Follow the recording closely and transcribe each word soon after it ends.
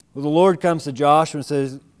Well, the Lord comes to Joshua and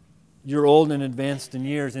says, you're old and advanced in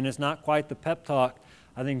years, and it's not quite the pep talk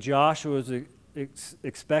I think Joshua was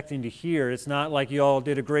expecting to hear. It's not like you all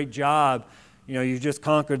did a great job. You've just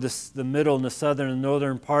conquered the middle and the southern and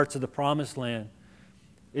northern parts of the promised land.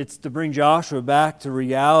 It's to bring Joshua back to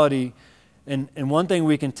reality. And one thing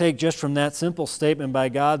we can take just from that simple statement by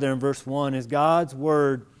God there in verse 1 is God's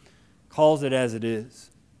Word calls it as it is.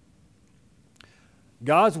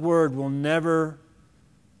 God's Word will never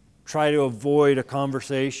try to avoid a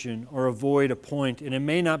conversation or avoid a point. And it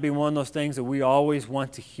may not be one of those things that we always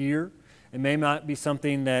want to hear. It may not be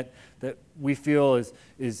something that we feel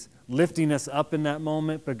is lifting us up in that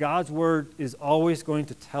moment. But God's Word is always going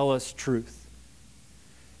to tell us truth.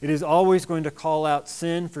 It is always going to call out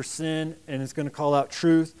sin for sin, and it's going to call out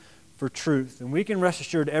truth for truth. And we can rest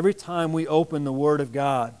assured every time we open the Word of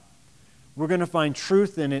God, we're going to find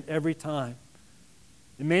truth in it every time.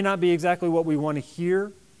 It may not be exactly what we want to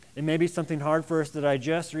hear. It may be something hard for us to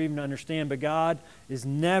digest or even to understand, but God is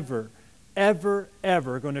never, ever,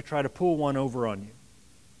 ever going to try to pull one over on you.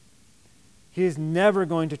 He is never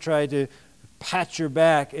going to try to pat your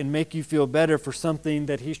back and make you feel better for something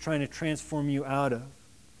that He's trying to transform you out of.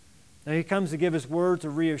 Now, He comes to give us words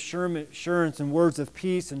of reassurance and words of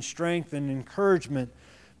peace and strength and encouragement.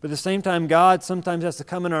 But at the same time, God sometimes has to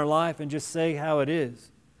come in our life and just say how it is.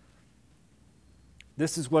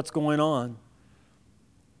 This is what's going on.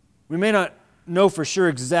 We may not know for sure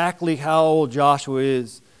exactly how old Joshua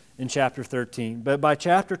is in chapter 13, but by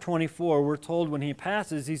chapter 24, we're told when he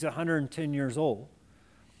passes, he's 110 years old.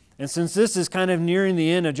 And since this is kind of nearing the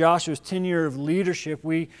end of Joshua's tenure of leadership,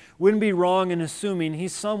 we wouldn't be wrong in assuming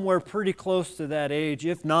he's somewhere pretty close to that age,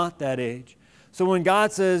 if not that age. So when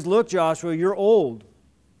God says, look, Joshua, you're old.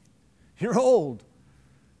 You're old.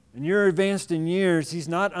 And you're advanced in years, He's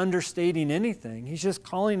not understating anything. He's just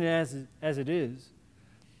calling it as it is.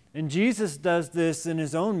 And Jesus does this in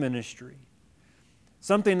His own ministry.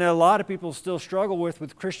 Something that a lot of people still struggle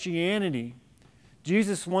with Christianity.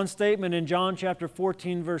 Jesus' one statement in John chapter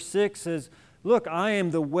 14, verse 6 says, look, I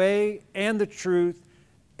am the way and the truth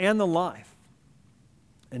and the life.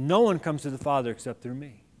 And no one comes to the Father except through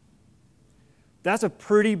me. That's a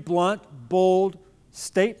pretty blunt, bold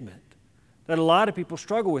statement that a lot of people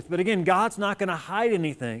struggle with. But again, God's not going to hide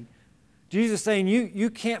anything. Jesus is saying you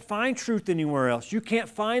can't find truth anywhere else. You can't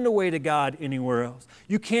find a way to God anywhere else.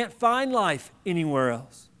 You can't find life anywhere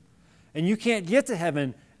else. And you can't get to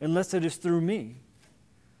heaven unless it is through me.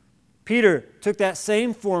 Peter took that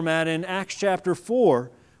same format in Acts chapter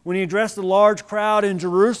 4 when he addressed a large crowd in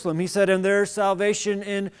Jerusalem. He said, and there is salvation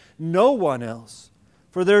in no one else,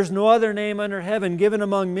 for there is no other name under heaven given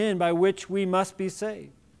among men by which we must be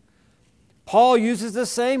saved. Paul uses the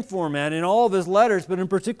same format in all of his letters, but in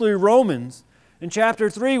particular Romans, in chapter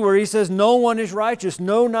 3, where he says, no one is righteous,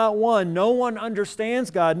 no, not one. No one understands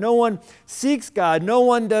God. No one seeks God. No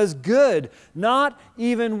one does good, not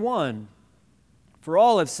even one. For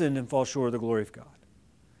all have sinned and fall short of the glory of God.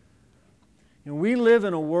 And we live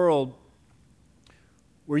in a world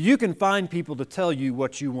where you can find people to tell you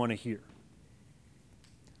what you want to hear.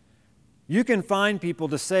 You can find people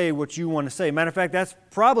to say what you want to say. Matter of fact, that's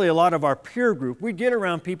probably a lot of our peer group. We get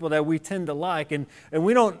around people that we tend to like, and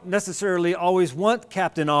we don't necessarily always want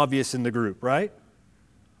Captain Obvious in the group, right?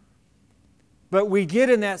 But we get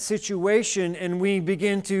in that situation and we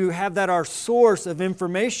begin to have that our source of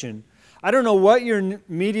information. I don't know what your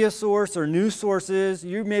media source or news source is.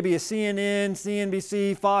 You may be a CNN,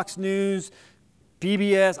 CNBC, Fox News,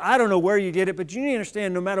 PBS, I don't know where you get it, but you need to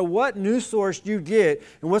understand no matter what news source you get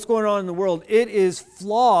and what's going on in the world, it is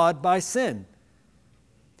flawed by sin.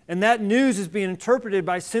 And that news is being interpreted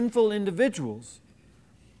by sinful individuals.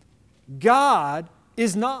 God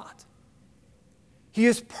is not. He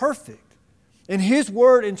is perfect. And His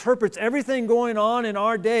Word interprets everything going on in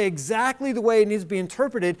our day exactly the way it needs to be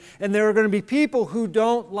interpreted, and there are going to be people who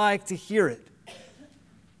don't like to hear it.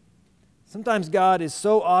 Sometimes God is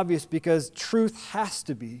so obvious because truth has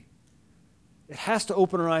to be. It has to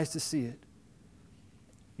open our eyes to see it.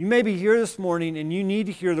 You may be here this morning and you need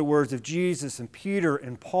to hear the words of Jesus and Peter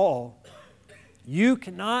and Paul. You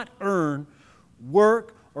cannot earn,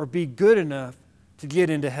 work, or be good enough to get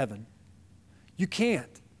into heaven. You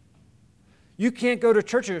can't. You can't go to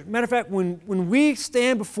church. Matter of fact, when we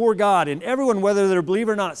stand before God, and everyone, whether they're a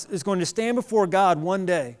believer or not, is going to stand before God one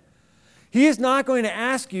day, He is not going to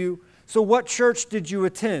ask you, so what church did you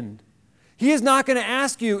attend? He is not going to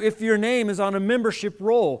ask you if your name is on a membership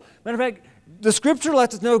roll. Matter of fact, the Scripture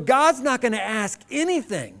lets us know God's not going to ask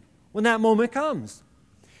anything when that moment comes.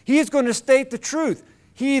 He is going to state the truth.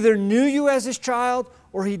 He either knew you as His child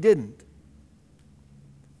or He didn't.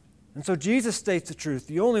 And so Jesus states the truth.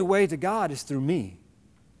 The only way to God is through me.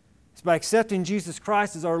 It's by accepting Jesus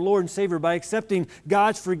Christ as our Lord and Savior, by accepting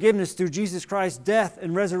God's forgiveness through Jesus Christ's death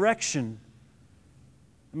and resurrection,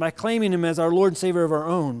 and by claiming Him as our Lord and Savior of our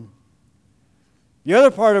own. The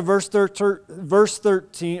other part of verse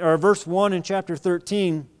 13, or verse 1 in chapter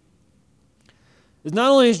 13 is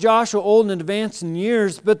not only is Joshua old and advanced in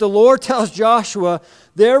years, but the Lord tells Joshua,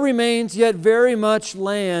 there remains yet very much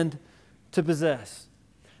land to possess.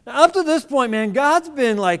 Now, up to this point, man, God's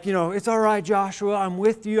been like, it's all right, Joshua, I'm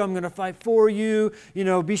with you, I'm going to fight for you,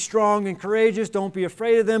 be strong and courageous, don't be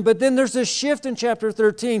afraid of them. But then there's this shift in chapter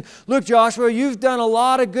 13. Look, Joshua, you've done a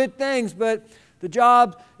lot of good things, but the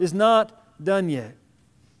job is not done yet.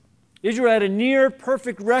 Israel had a near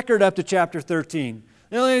perfect record up to chapter 13.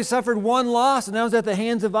 They only suffered one loss, and that was at the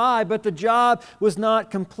hands of Ai, but the job was not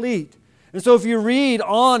complete. And so if you read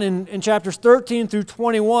on in chapters 13 through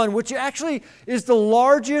 21, which actually is the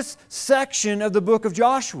largest section of the book of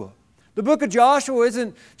Joshua. The book of Joshua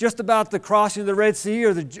isn't just about the crossing of the Red Sea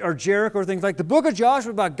or Jericho or things like that. The book of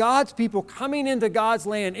Joshua is about God's people coming into God's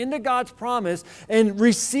land, into God's promise, and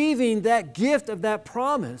receiving that gift of that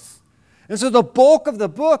promise. And so the bulk of the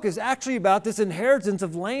book is actually about this inheritance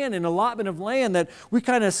of land and allotment of land that we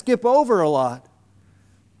kind of skip over a lot.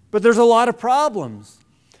 But there's a lot of problems.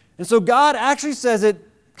 And so God actually says it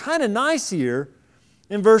kind of nice here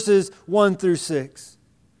in verses 1 through 6.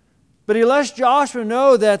 But He lets Joshua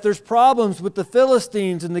know that there's problems with the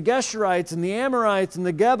Philistines and the Geshurites and the Amorites and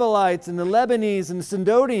the Gebalites and the Lebanese and the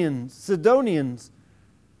Sidonians.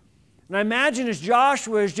 And I imagine as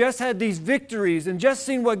Joshua has just had these victories and just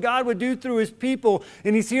seen what God would do through His people,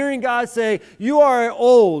 and he's hearing God say, you are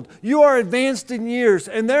old, you are advanced in years,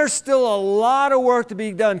 and there's still a lot of work to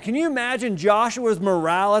be done. Can you imagine Joshua's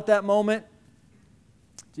morale at that moment?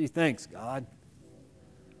 Gee, thanks, God.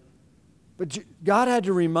 But God had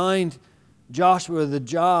to remind Joshua the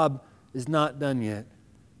job is not done yet.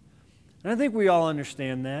 And I think we all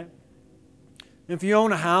understand that. If you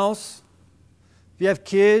own a house, if you have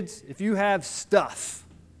kids, if you have stuff,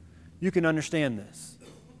 you can understand this.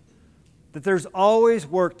 That there's always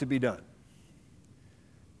work to be done.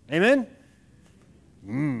 Amen?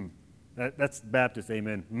 That's Baptist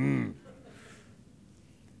amen.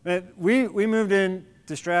 We moved in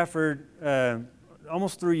to Stratford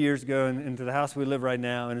almost 3 years ago into the house we live right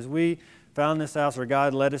now. And as we found this house, or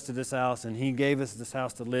God led us to this house, and He gave us this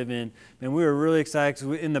house to live in, and we were really excited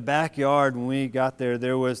because in the backyard when we got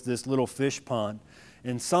there was this little fish pond.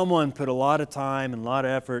 And someone put a lot of time and a lot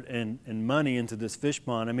of effort and money into this fish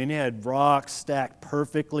pond. I mean, it had rocks stacked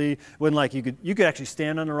perfectly. It wasn't like you could actually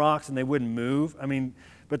stand on the rocks and they wouldn't move. I mean,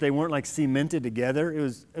 but they weren't like cemented together. It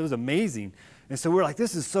was amazing. And so we're like,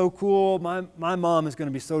 this is so cool. My mom is going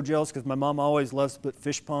to be so jealous because my mom always loves to put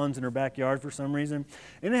fish ponds in her backyard for some reason.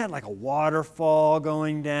 And it had like a waterfall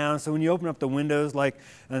going down. So when you open up the windows like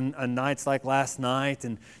on nights like last night,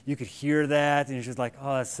 and you could hear that, and it's just like,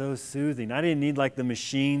 oh, that's so soothing. I didn't need like the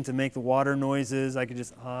machine to make the water noises. I could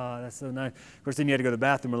just, that's so nice. Of course, then you had to go to the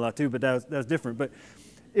bathroom a lot too, but that was different. But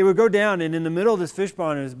it would go down, and in the middle of this fish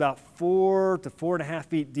pond, it was about 4 to 4.5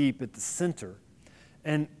 feet deep at the center.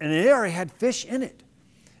 And it already had fish in it.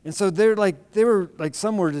 And so they were like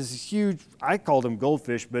some were this huge, I called them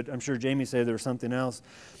goldfish, but I'm sure Jamie said there was something else.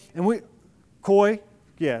 And koi,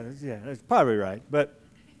 yeah, that's probably right. But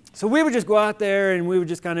so we would just go out there and we would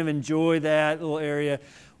just kind of enjoy that little area.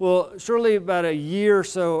 Well, shortly about a year or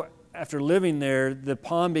so after living there, the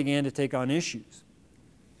pond began to take on issues.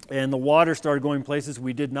 And the water started going places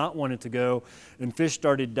we did not want it to go, and fish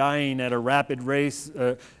started dying at a rapid race,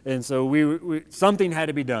 and so something had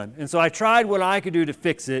to be done. And so I tried what I could do to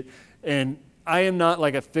fix it, and I am not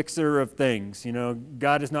like a fixer of things.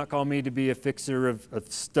 God has not called me to be a fixer of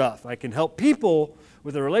stuff. I can help people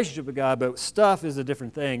with a relationship with God, but stuff is a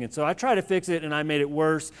different thing. And so I tried to fix it, and I made it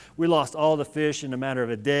worse. We lost all the fish in a matter of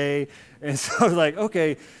a day, and so I was like,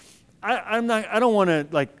 okay, I don't want to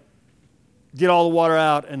like get all the water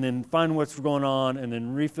out and then find what's going on and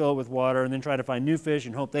then refill it with water and then try to find new fish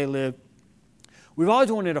and hope they live. We've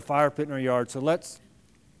always wanted a fire pit in our yard, so let's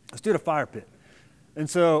do the fire pit. And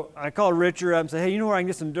so I called Richard up and said, hey, you know where I can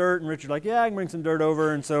get some dirt? And Richard's like, yeah, I can bring some dirt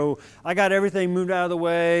over. And so I got everything moved out of the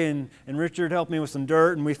way, and Richard helped me with some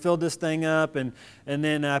dirt, and we filled this thing up, and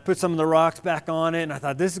then I put some of the rocks back on it, and I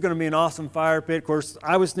thought this is going to be an awesome fire pit. Of course,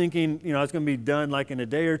 I was thinking, it's going to be done like in a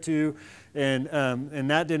day or two, and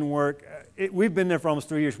that didn't work. We've been there for almost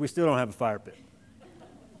 3 years. We still don't have a fire pit.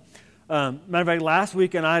 Matter of fact, last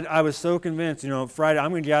weekend I was so convinced, Friday I'm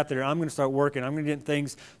going to get out there, I'm going to start working, I'm going to get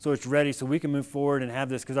things so it's ready so we can move forward and have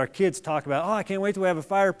this, because our kids talk about, I can't wait till we have a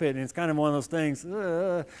fire pit, and it's kind of one of those things.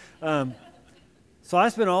 So I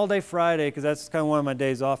spent all day Friday, because that's kind of one of my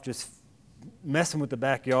days off, just messing with the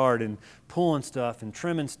backyard and pulling stuff and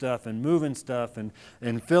trimming stuff and moving stuff and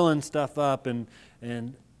filling stuff up. And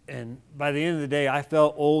by the end of the day, I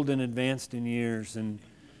felt old and advanced in years. And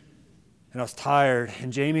I was tired.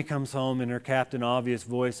 And Jamie comes home and her Captain Obvious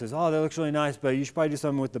voice says, "Oh, that looks really nice, but you should probably do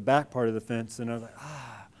something with the back part of the fence." And I was like,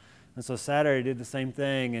 And so Saturday I did the same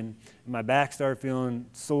thing, and my back started feeling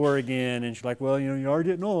sore again. And she's like, "Well, you are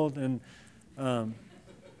getting old."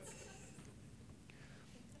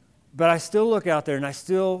 But I still look out there, and I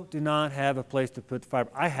still do not have a place to put the fire.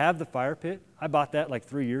 I have the fire pit. I bought that like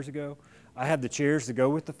 3 years ago. I have the chairs to go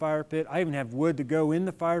with the fire pit. I even have wood to go in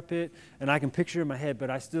the fire pit, and I can picture it in my head. But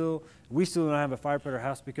we still don't have a fire pit at our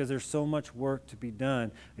house because there's so much work to be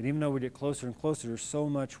done. And even though we get closer and closer, there's so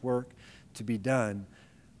much work to be done.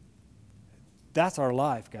 That's our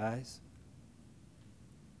life, guys.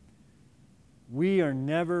 We are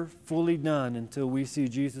never fully done until we see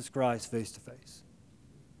Jesus Christ face to face.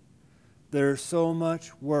 There's so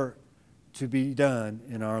much work to be done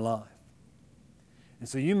in our life. And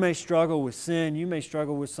so you may struggle with sin, you may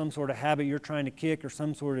struggle with some sort of habit you're trying to kick or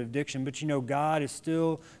some sort of addiction, but God is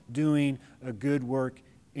still doing a good work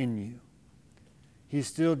in you. He's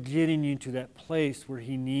still getting you to that place where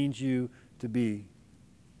He needs you to be.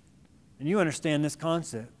 And you understand this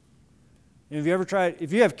concept. And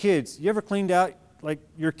if you have kids, you ever cleaned out like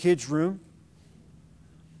your kid's room?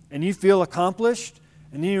 And you feel accomplished?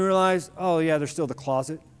 And then you realize, oh yeah, there's still the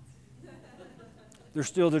closet. There's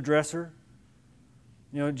still the dresser.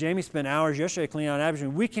 Jamie spent hours yesterday cleaning out Abby's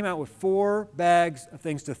room. We came out with 4 bags of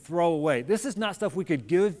things to throw away. This is not stuff we could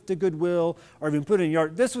give to Goodwill or even put in the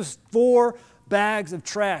yard. This was 4 bags of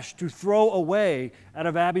trash to throw away out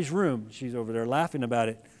of Abby's room. She's over there laughing about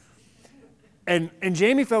it. And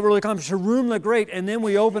Jamie felt really accomplished. Her room looked great. And then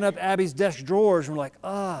we opened up Abby's desk drawers and we're like,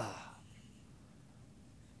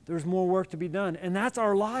 there's more work to be done. And that's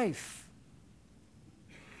our life.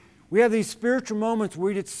 We have these spiritual moments where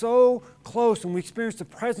we get so close and we experience the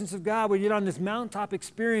presence of God. We get on this mountaintop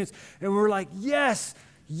experience and we're like, yes,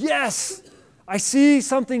 I see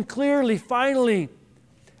something clearly, finally.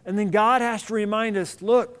 And then God has to remind us,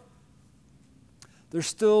 look, there's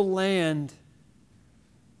still land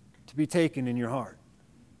to be taken in your heart.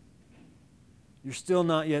 You're still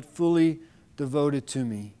not yet fully devoted to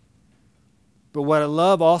me. But what I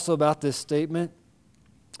love also about this statement,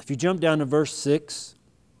 if you jump down to verse 6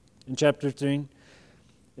 in chapter 3,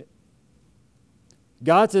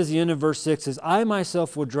 God says at the end of verse 6 says, "I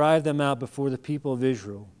myself will drive them out before the people of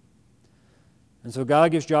Israel." And so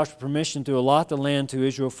God gives Joshua permission to allot the land to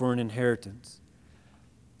Israel for an inheritance.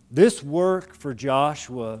 This work for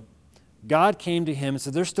Joshua, God came to him and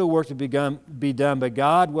said, there's still work to be done, but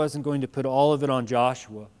God wasn't going to put all of it on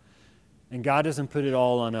Joshua. And God doesn't put it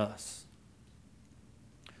all on us.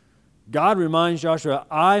 God reminds Joshua,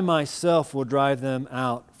 I myself will drive them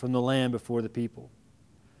out from the land before the people.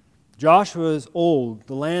 Joshua is old.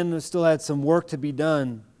 The land still had some work to be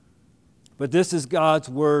done. But this is God's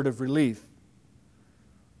word of relief.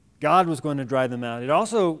 God was going to drive them out. It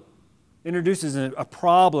also introduces a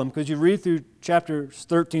problem, because you read through chapters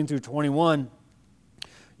 13 through 21,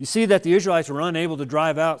 you see that the Israelites were unable to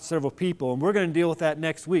drive out several people, and we're going to deal with that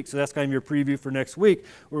next week. So that's kind of your preview for next week,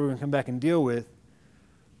 where we're going to come back and deal with.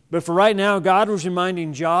 But for right now, God was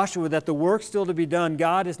reminding Joshua that the work's still to be done.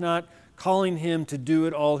 God is not calling him to do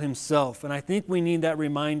it all himself. And I think we need that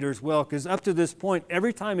reminder as well, because up to this point,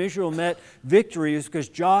 every time Israel met victory is because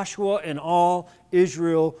Joshua and all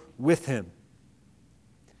Israel with him.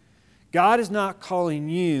 God is not calling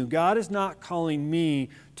you, God is not calling me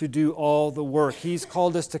to do all the work. He's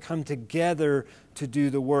called us to come together to do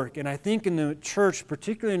the work. And I think in the church,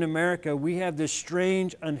 particularly in America, we have this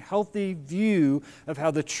strange, unhealthy view of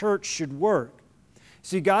how the church should work.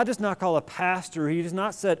 See, God does not call a pastor, He does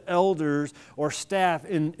not set elders or staff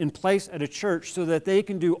in place at a church so that they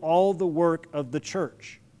can do all the work of the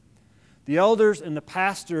church. The elders and the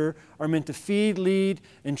pastor are meant to feed, lead,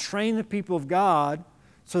 and train the people of God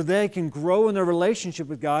so they can grow in their relationship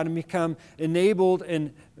with God and become enabled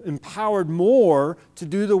and empowered more to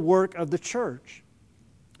do the work of the church.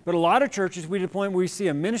 But a lot of churches, we get to the point where we see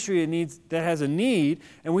a ministry that has a need,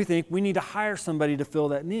 and we think we need to hire somebody to fill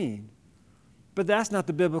that need. But that's not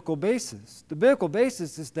the biblical basis. The biblical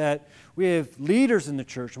basis is that we have leaders in the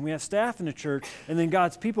church and we have staff in the church, and then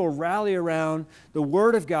God's people rally around the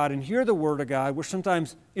Word of God and hear the Word of God, which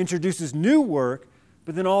sometimes introduces new work,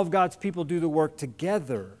 but then all of God's people do the work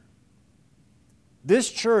together. This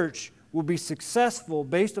church will be successful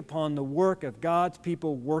based upon the work of God's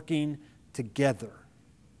people working together.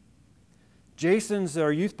 Jason's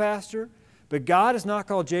our youth pastor, But God has not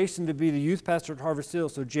called Jason to be the youth pastor at Harvest Hill,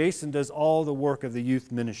 so Jason does all the work of the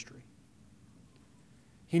youth ministry.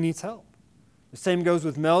 He needs help. The same goes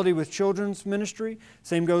with Melody with children's ministry.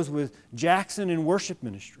 Same goes with Jackson in worship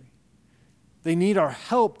ministry. They need our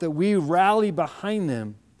help, that we rally behind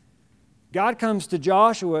them. God comes to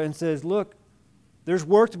Joshua and says, look, there's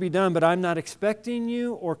work to be done, but I'm not expecting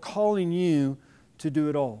you or calling you to do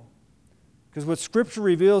it all. Because what Scripture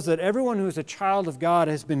reveals, that everyone who is a child of God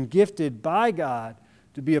has been gifted by God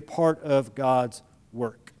to be a part of God's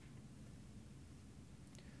work.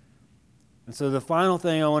 And so the final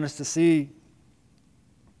thing I want us to see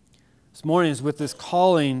this morning is with this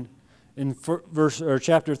calling in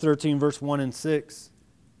chapter 13, verse 1 and 6,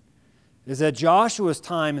 is that Joshua's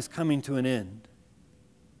time is coming to an end.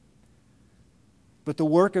 But the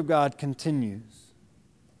work of God continues.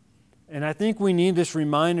 And I think we need this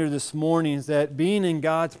reminder this morning, is that being in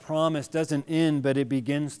God's promise doesn't end, but it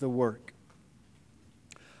begins the work.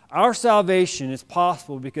 Our salvation is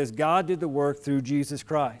possible because God did the work through Jesus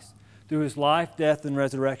Christ, through His life, death, and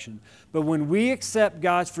resurrection. But when we accept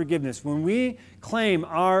God's forgiveness, when we claim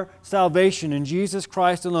our salvation in Jesus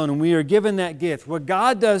Christ alone, and we are given that gift, what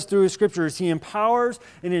God does through His Scripture is He empowers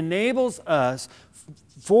and enables us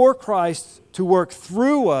for Christ to work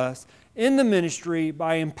through us in the ministry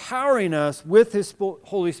by empowering us with His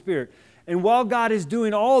Holy Spirit. And while God is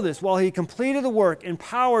doing all this, while He completed the work,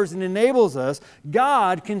 empowers and enables us,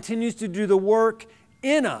 God continues to do the work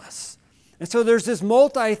in us. And so there's this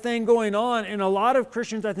multi-thing going on, and a lot of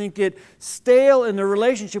Christians, I think, get stale in their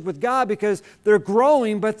relationship with God because they're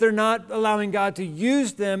growing, but they're not allowing God to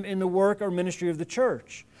use them in the work or ministry of the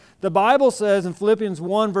church. The Bible says in Philippians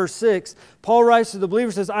 1, verse 6, Paul writes to the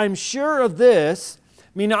believer, says, I'm sure of this,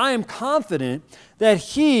 meaning I am confident that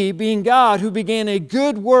He, being God, who began a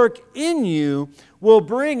good work in you, will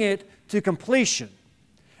bring it to completion.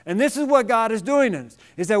 And this is what God is doing in us,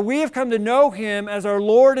 is that we have come to know Him as our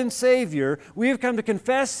Lord and Savior. We have come to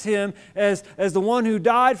confess Him as the one who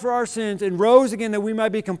died for our sins and rose again that we might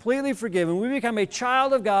be completely forgiven. We become a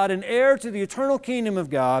child of God, an heir to the eternal kingdom of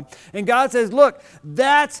God. And God says, look,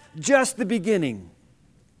 that's just the beginning.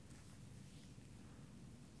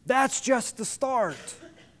 That's just the start.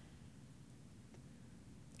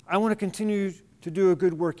 I want to continue to do a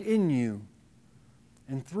good work in you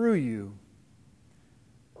and through you.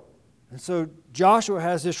 And so Joshua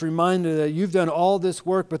has this reminder that you've done all this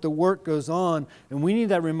work, but the work goes on. And we need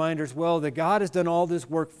that reminder as well, that God has done all this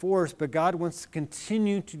work for us, but God wants to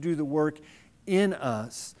continue to do the work in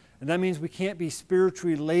us. And that means we can't be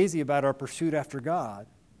spiritually lazy about our pursuit after God.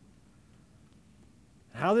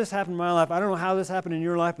 How this happened in my life, I don't know how this happened in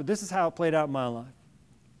your life, but this is how it played out in my life.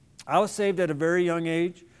 I was saved at a very young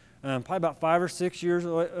age. Probably about 5 or 6 years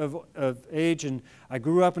of age, and I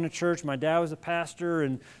grew up in a church. My dad was a pastor,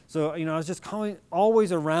 and so I was just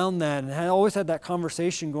always around that, and I always had that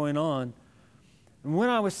conversation going on. And when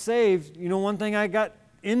I was saved, one thing I got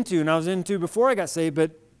into, and I was into before I got saved,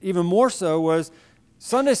 but even more so, was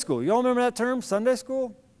Sunday school. You all remember that term, Sunday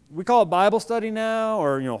school? We call it Bible study now,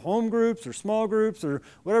 or home groups, or small groups, or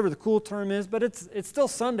whatever the cool term is, but it's still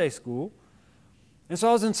Sunday school. And so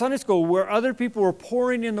I was in Sunday school where other people were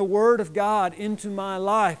pouring in the Word of God into my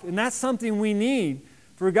life. And that's something we need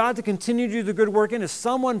for God to continue to do the good work in us.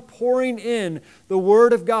 Someone pouring in the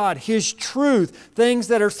Word of God, His truth, things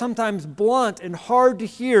that are sometimes blunt and hard to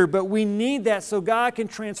hear, but we need that so God can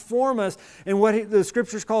transform us in what the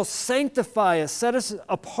Scriptures call sanctify us, set us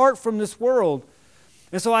apart from this world.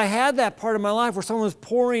 And so I had that part of my life where someone was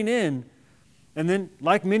pouring in. And then,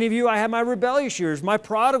 like many of you, I had my rebellious years, my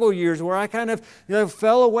prodigal years, where I kind of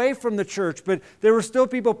fell away from the church. But there were still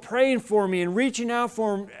people praying for me and reaching out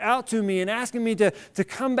to me and asking me to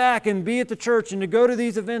come back and be at the church and to go to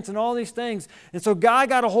these events and all these things. And so God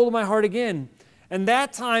got a hold of my heart again. And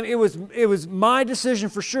that time, it was my decision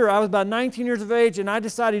for sure. I was about 19 years of age, and I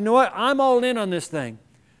decided, you know what? I'm all in on this thing.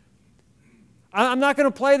 I'm not going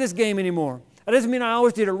to play this game anymore. That doesn't mean I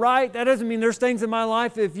always did it right. That doesn't mean there's things in my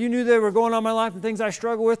life, if you knew they were going on in my life and things I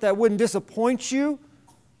struggle with, that wouldn't disappoint you.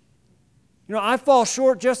 I fall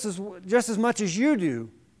short just as much as you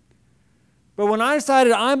do. But when I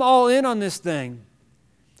decided I'm all in on this thing,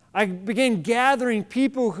 I began gathering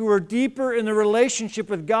people who are deeper in the relationship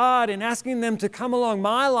with God and asking them to come along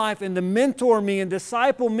my life and to mentor me and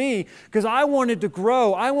disciple me, because I wanted to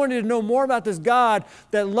grow. I wanted to know more about this God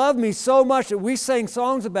that loved me so much that we sang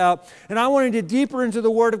songs about, and I wanted to get deeper into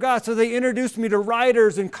the Word of God. So they introduced me to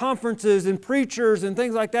writers and conferences and preachers and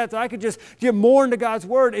things like that, so I could just get more into God's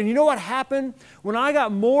Word. And you know what happened? When I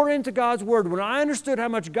got more into God's Word, when I understood how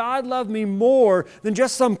much God loved me more than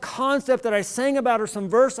just some concept that I sang about or some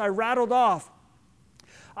verse I rattled off,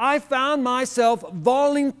 I found myself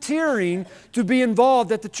volunteering to be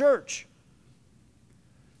involved at the church.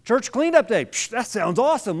 Church cleanup day, that sounds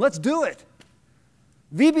awesome. Let's do it.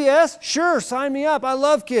 VBS, sure, sign me up. I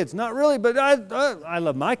love kids. Not really, but I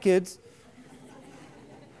love my kids.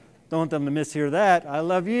 Don't want them to mishear that. I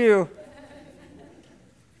love you.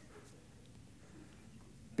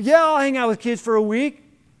 But yeah, I'll hang out with kids for a week.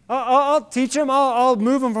 I'll teach them. I'll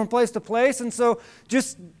move them from place to place. And so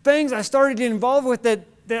just things I started to get involved with that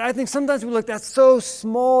I think sometimes we look, that's so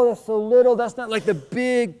small, that's so little, that's not like the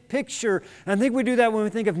big picture. And I think we do that when we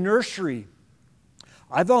think of nursery.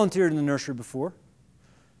 I volunteered in the nursery before.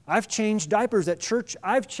 I've changed diapers at church.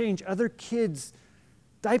 I've changed other kids'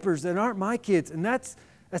 diapers that aren't my kids. And that's,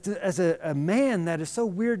 as a man, that is so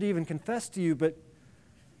weird to even confess to you, but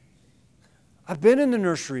I've been in the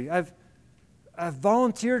nursery. I've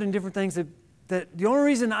volunteered in different things that the only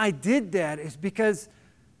reason I did that is because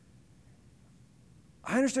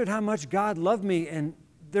I understood how much God loved me, and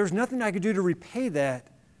there's nothing I could do to repay that,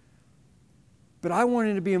 but I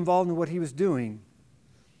wanted to be involved in what He was doing.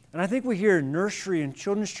 And I think we hear nursery and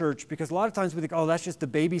children's church because a lot of times we think, oh, that's just the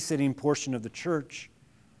babysitting portion of the church.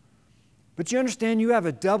 But you understand you have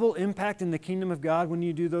a double impact in the kingdom of God when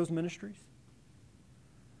you do those ministries?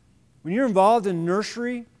 When you're involved in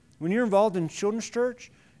nursery, when you're involved in children's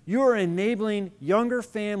church, you are enabling younger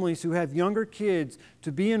families who have younger kids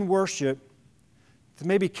to be in worship, to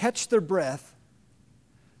maybe catch their breath,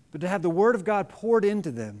 but to have the Word of God poured into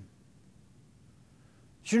them.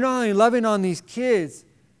 So you're not only loving on these kids,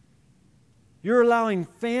 you're allowing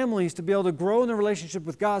families to be able to grow in their relationship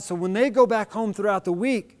with God so when they go back home throughout the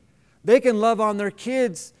week, they can love on their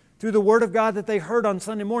kids through the Word of God that they heard on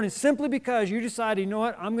Sunday morning simply because you decided, you know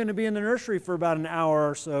what, I'm going to be in the nursery for about an hour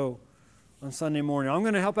or so on Sunday morning. I'm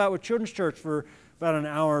going to help out with children's church for about an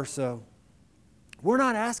hour or so. We're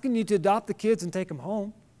not asking you to adopt the kids and take them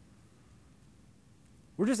home.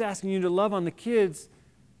 We're just asking you to love on the kids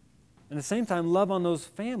and at the same time love on those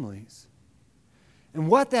families. And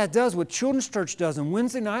what that does, what Children's Church does and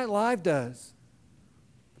Wednesday Night Live does,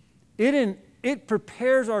 it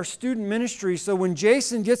prepares our student ministry so when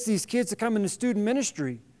Jason gets these kids to come into student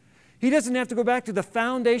ministry, he doesn't have to go back to the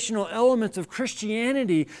foundational elements of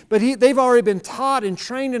Christianity, but they've already been taught and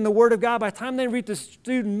trained in the Word of God. By the time they reach the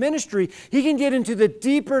student ministry, he can get into the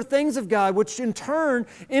deeper things of God, which in turn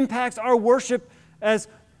impacts our worship as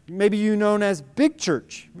maybe you known as big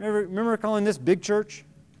church. Remember calling this big church?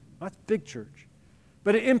 That's big church.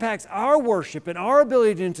 But it impacts our worship and our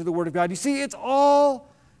ability to get into the Word of God. You see, it's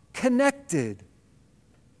all connected.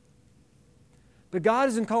 But God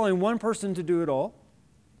isn't calling one person to do it all.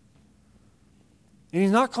 And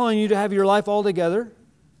He's not calling you to have your life all together.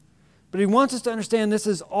 But He wants us to understand this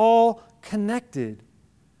is all connected.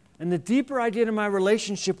 And the deeper I get in my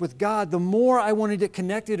relationship with God, the more I want to get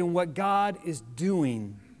connected in what God is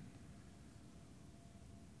doing.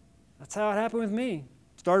 That's how it happened with me.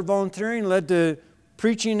 Started volunteering, led to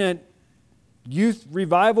preaching at youth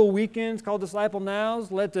revival weekends called Disciple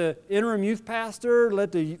Nows, led to interim youth pastor,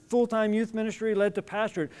 led to full-time youth ministry, led to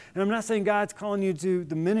pastorate. And I'm not saying God's calling you to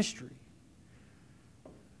the ministry,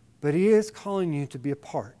 but He is calling you to be a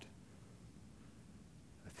part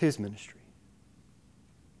of His ministry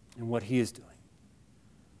and what He is doing.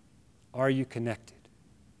 Are you connected?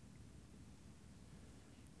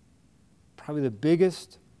 Probably the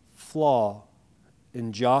biggest flaw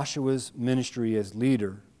in Joshua's ministry as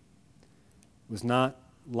leader was not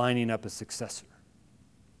lining up a successor.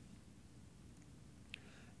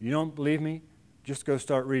 You don't believe me? Just go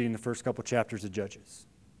start reading the first couple chapters of Judges.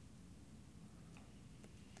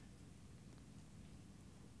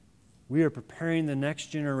 We are preparing the next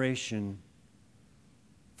generation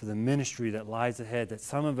for the ministry that lies ahead that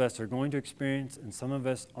some of us are going to experience and some of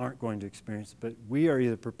us aren't going to experience, but we are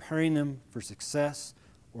either preparing them for success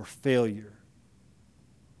or failure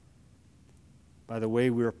by the way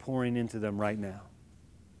we are pouring into them right now.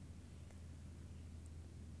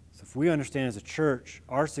 So if we understand as a church,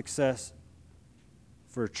 our success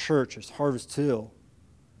for a church as Harvest Hill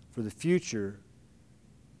for the future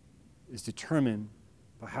is determined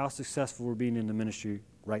by how successful we're being in the ministry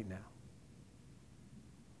right now.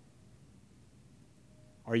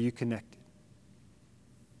 Are you connected?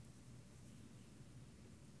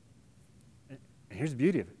 And here's the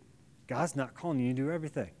beauty of it. God's not calling you to do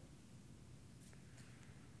everything.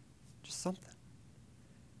 Just something.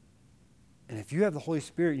 And if you have the Holy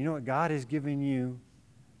Spirit, you know what? God is giving you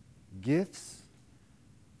gifts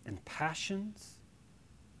and passions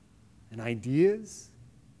and ideas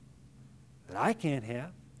that I can't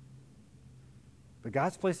have. But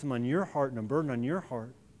God's placed them on your heart and a burden on your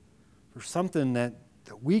heart for something that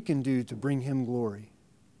we can do to bring Him glory.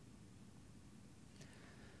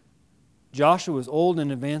 Joshua was old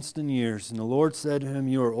and advanced in years, and the Lord said to him,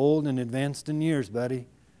 "You are old and advanced in years, buddy,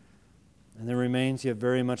 and there remains yet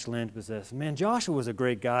very much land to possess." Man, Joshua was a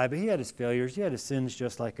great guy, but he had his failures. He had his sins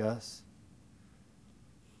just like us.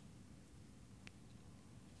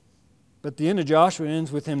 But the end of Joshua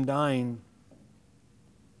ends with him dying.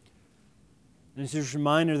 And it's just a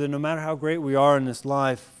reminder that no matter how great we are in this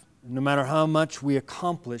life, no matter how much we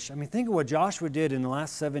accomplish, I mean, think of what Joshua did in the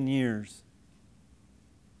last 7 years.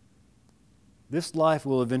 This life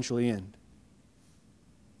will eventually end.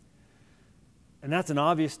 And that's an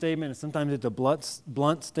obvious statement, and sometimes it's a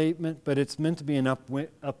blunt statement, but it's meant to be an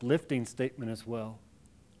uplifting statement as well.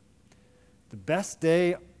 The best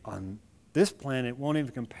day on this planet won't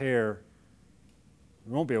even compare.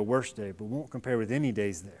 It won't be a worse day, but won't compare with any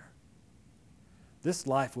days there. This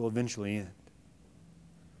life will eventually end.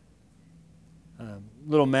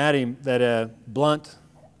 Little Maddie, that blunt,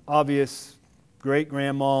 obvious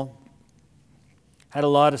great-grandma, had a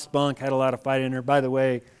lot of spunk, had a lot of fight in her. By the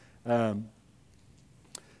way,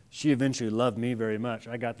 she eventually loved me very much.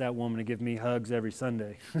 I got that woman to give me hugs every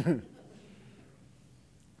Sunday.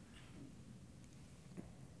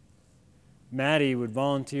 Maddie would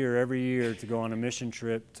volunteer every year to go on a mission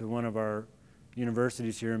trip to one of our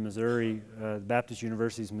universities here in Missouri, Baptist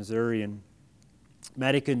Universities, Missouri, and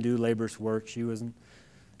Maddie couldn't do laborious work. She wasn't,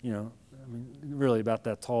 really about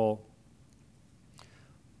that tall.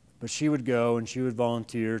 But she would go and she would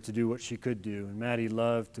volunteer to do what she could do. And Maddie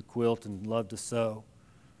loved to quilt and loved to sew.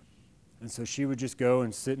 And so she would just go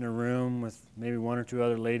and sit in a room with maybe one or two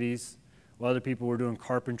other ladies while other people were doing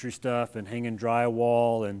carpentry stuff and hanging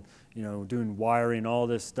drywall and, doing wiring, all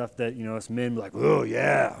this stuff that, us men were like, oh,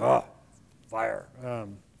 yeah, fire.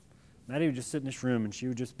 Maddie would just sit in this room and she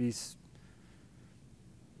would just be,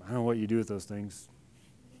 I don't know what you do with those things.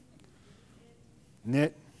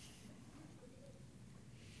 Knit.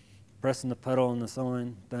 Pressing the pedal on the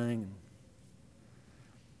sewing thing. And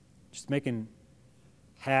just making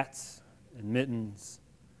hats and mittens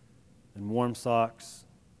and warm socks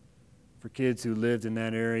for kids who lived in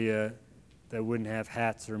that area that wouldn't have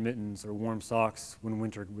hats or mittens or warm socks when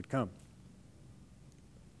winter would come.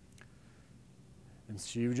 And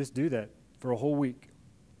she would just do that for a whole week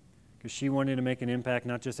because she wanted to make an impact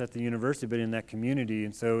not just at the university but in that community.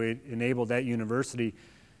 And so it enabled that university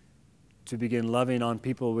to begin loving on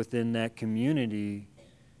people within that community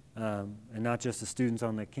and not just the students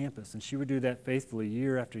on that campus. And she would do that faithfully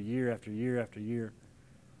year after year after year after year.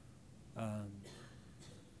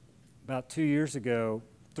 About 3 years ago,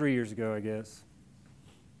 I guess.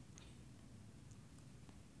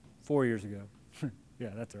 4 years ago. Yeah,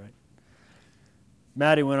 that's right.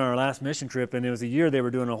 Maddie went on our last mission trip, and it was a year they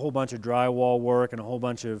were doing a whole bunch of drywall work and a whole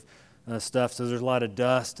bunch of stuff, so there's a lot of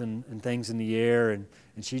dust and things in the air, and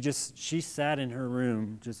she sat in her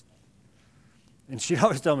room and she'd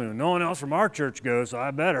always tell me, well, no one else from our church goes, so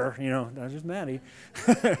I better, that's just Maddie.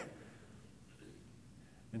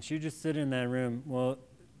 And she'd just sit in that room. Well,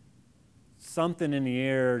 something in the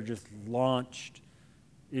air just launched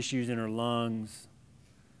issues in her lungs,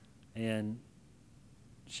 and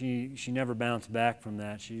she never bounced back from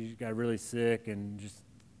that. She got really sick and just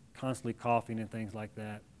constantly coughing and things like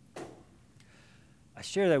that. I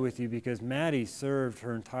share that with you because Maddie served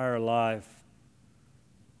her entire life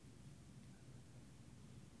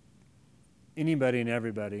anybody and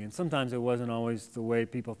everybody, and sometimes it wasn't always the way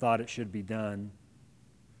people thought it should be done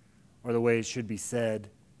or the way it should be said.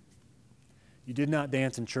 You did not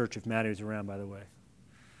dance in church if Maddie was around, by the way.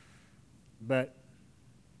 But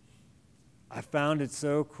I found it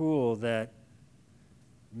so cool that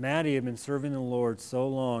Maddie had been serving the Lord so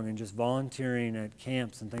long and just volunteering at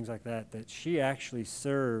camps and things like that, that she actually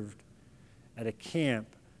served at a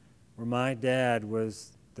camp where my dad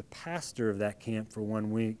was the pastor of that camp for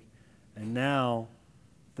 1 week. And now,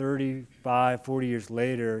 35, 40 years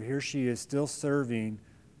later, here she is still serving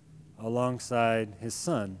alongside his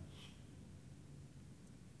son.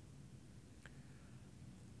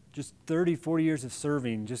 Just 30, 40 years of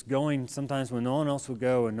serving, just going sometimes when no one else would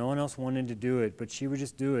go and no one else wanted to do it, but she would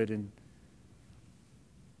just do it. And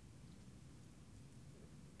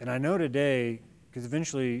I know today, because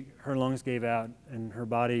eventually her lungs gave out and her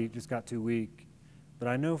body just got too weak, but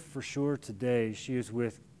I know for sure today she is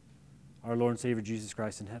with our Lord and Savior Jesus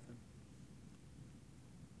Christ in heaven.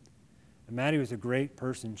 And Maddie was a great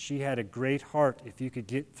person. She had a great heart if you could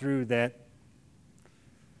get through that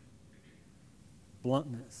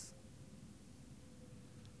bluntness.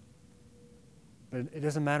 But it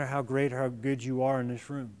doesn't matter how great or how good you are in this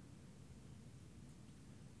room.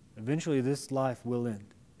 Eventually this life will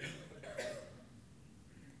end.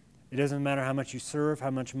 It doesn't matter how much you serve,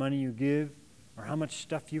 how much money you give, or how much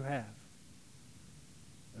stuff you have.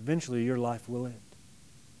 eventually your life will end.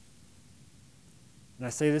 And I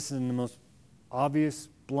say this in the most obvious,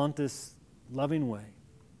 bluntest, loving way,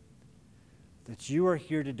 that you are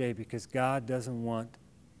here today because God doesn't want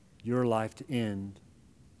your life to end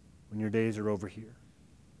when your days are over here.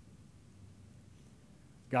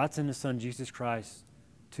 God sent His Son, Jesus Christ,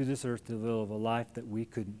 to this earth to live a life that we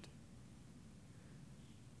couldn't.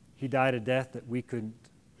 He died a death that we couldn't.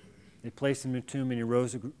 They placed Him in a tomb and He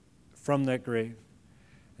rose from that grave.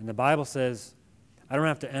 And the Bible says, I don't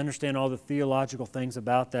have to understand all the theological things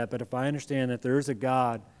about that, but if I understand that there is a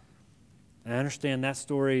God, and I understand that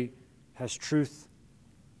story has truth,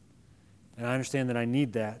 and I understand that I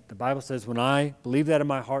need that, the Bible says when I believe that in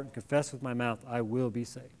my heart and confess with my mouth, I will be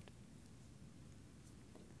saved.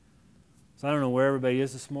 So I don't know where everybody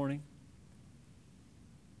is this morning,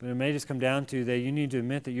 but it may just come down to that you need to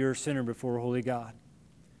admit that you're a sinner before a holy God,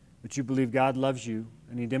 but you believe God loves you,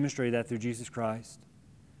 and He demonstrated that through Jesus Christ.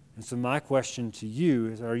 And so my question to you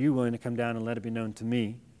is, are you willing to come down and let it be known to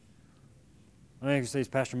me? I'm not going to say,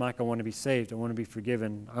 Pastor Mike, I want to be saved. I want to be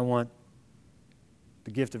forgiven. I want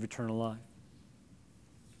the gift of eternal life.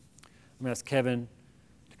 I'm going to ask Kevin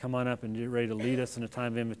to come on up and get ready to lead us in a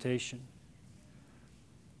time of invitation.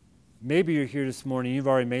 Maybe you're here this morning, you've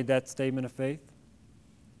already made that statement of faith,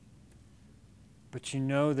 but you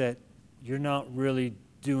know that you're not really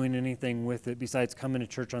doing anything with it besides coming to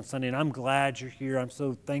church on Sunday. And I'm glad you're here. I'm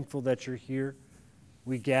so thankful that you're here.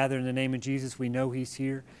 We gather in the name of Jesus. We know He's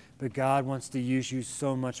here. But God wants to use you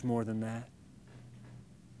so much more than that.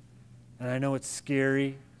 And I know it's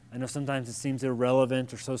scary. I know sometimes it seems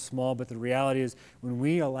irrelevant or so small, but the reality is when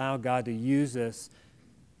we allow God to use us,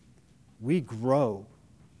 we grow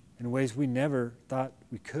in ways we never thought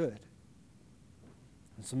we could.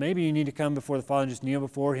 And so maybe you need to come before the Father and just kneel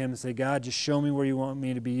before Him and say, God, just show me where you want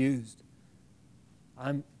me to be used.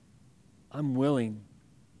 I'm willing.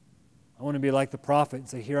 I want to be like the prophet and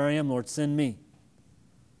say, here I am, Lord, send me.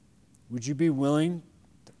 Would you be willing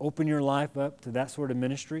to open your life up to that sort of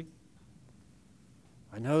ministry?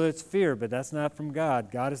 I know that it's fear, but that's not from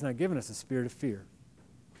God. God has not given us a spirit of fear.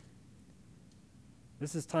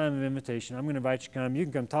 This is time of invitation. I'm going to invite you to come. You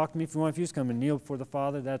can come talk to me if you want. If you just come and kneel before the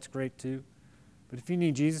Father, that's great too. But if you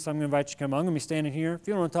need Jesus, I'm going to invite you to come. I'm going to be standing here. If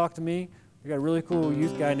you don't want to talk to me, we got a really cool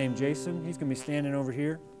youth guy named Jason. He's going to be standing over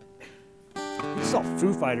here. We saw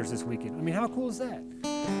Foo Fighters this weekend. I mean, how cool is that?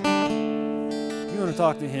 If you want to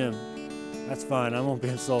talk to him, that's fine. I won't be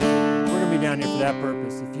insulted. We're going to be down here for that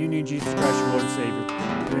purpose. If you need Jesus Christ, your Lord and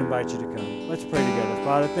Savior, we invite you to come. Let's pray together.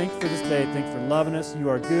 Father, thank you for this day. Thank you for loving us. You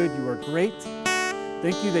are good. You are great.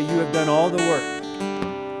 Thank you that you have done all the work.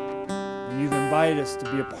 You've invited us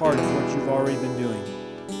to be a part of what you've already been doing.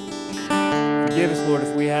 Forgive us, Lord,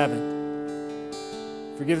 if we haven't.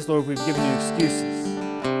 Forgive us, Lord, if we've given you excuses.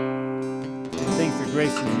 And thank you for your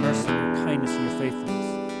grace and your mercy and your kindness and your faithfulness.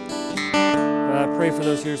 God, I pray for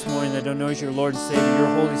those here this morning that don't know you as your Lord and Savior. Your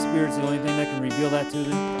Holy Spirit is the only thing that can reveal that to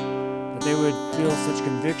them. That they would feel such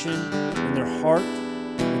conviction in their heart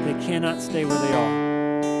that they cannot stay where they are.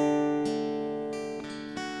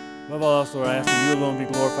 Above all else, Lord, I ask that you alone be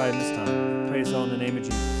glorified in this time. I pray this all in the name of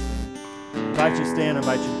Jesus. I invite you to stand. I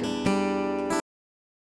invite you to come.